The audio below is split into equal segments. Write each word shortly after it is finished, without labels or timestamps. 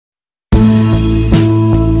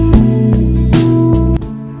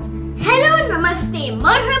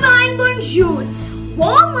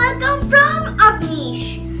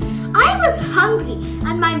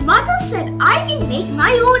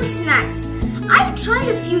tried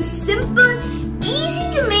a few simple, easy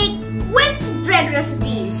to make, quick bread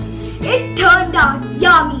recipes. It turned out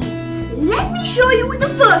yummy. Let me show you the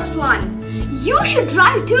first one. You should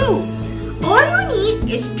try too. All you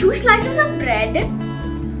need is 2 slices of bread,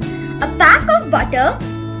 a pack of butter,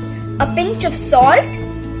 a pinch of salt,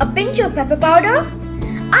 a pinch of pepper powder.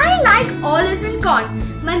 I like olives and corn.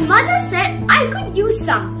 My mother said I could use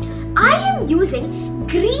some. I am using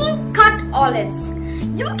green cut olives.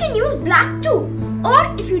 You can use black too,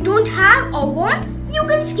 or if you don't have or want, you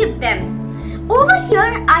can skip them. Over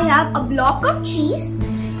here I have a block of cheese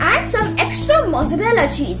and some extra mozzarella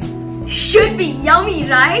cheese. Should be yummy,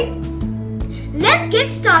 right? Let's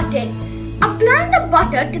get started. Apply the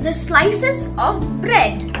butter to the slices of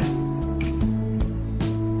bread.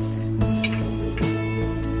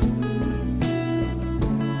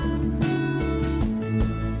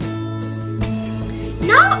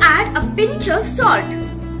 Now add a pinch of salt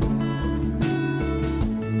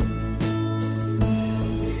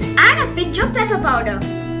and a pinch of pepper powder.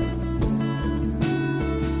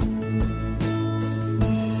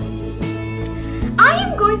 I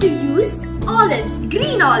am going to use olives,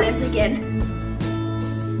 green olives again.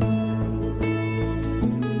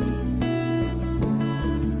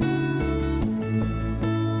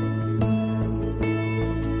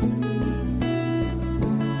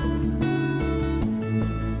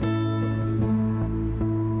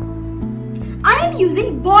 I am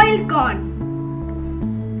using boiled corn.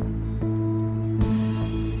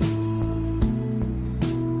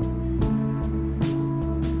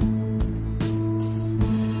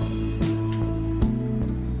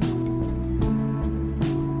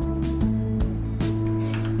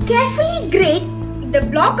 Carefully grate the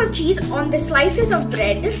block of cheese on the slices of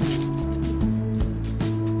bread.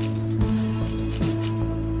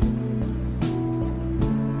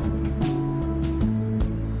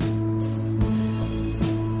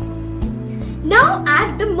 Now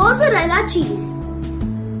add the mozzarella cheese.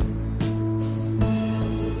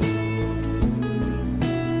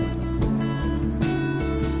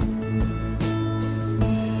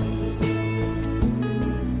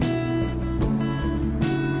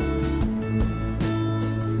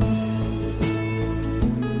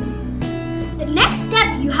 Next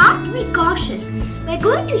step, you have to be cautious. We're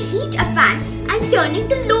going to heat a pan and turn it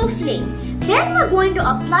to low flame. Then we're going to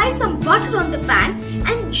apply some butter on the pan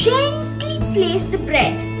and gently place the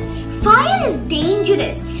bread. Fire is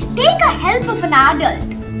dangerous. Take a help of an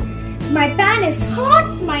adult. My pan is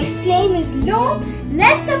hot, my flame is low.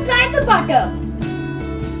 Let's apply the butter.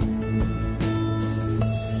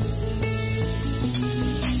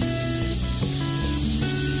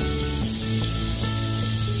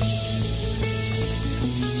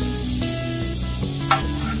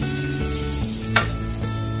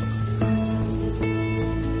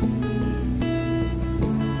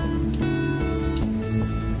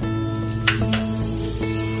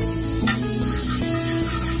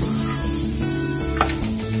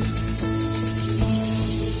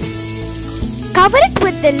 Cover it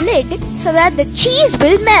with the lid so that the cheese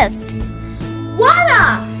will melt.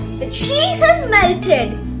 Voila! The cheese has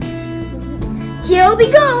melted. Here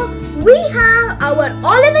we go. We have our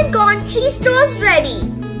olive and corn cheese toast ready.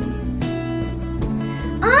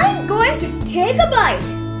 I'm going to take a bite.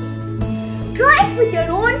 Try it with your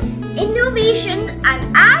own innovations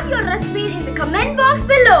and add your recipes in the comment box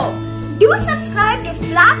below. Do subscribe to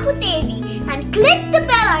Flap with AV and click the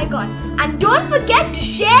bell icon. And don't forget to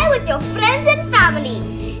share with your friends and family.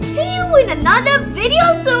 See you in another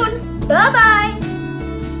video soon. Bye-bye.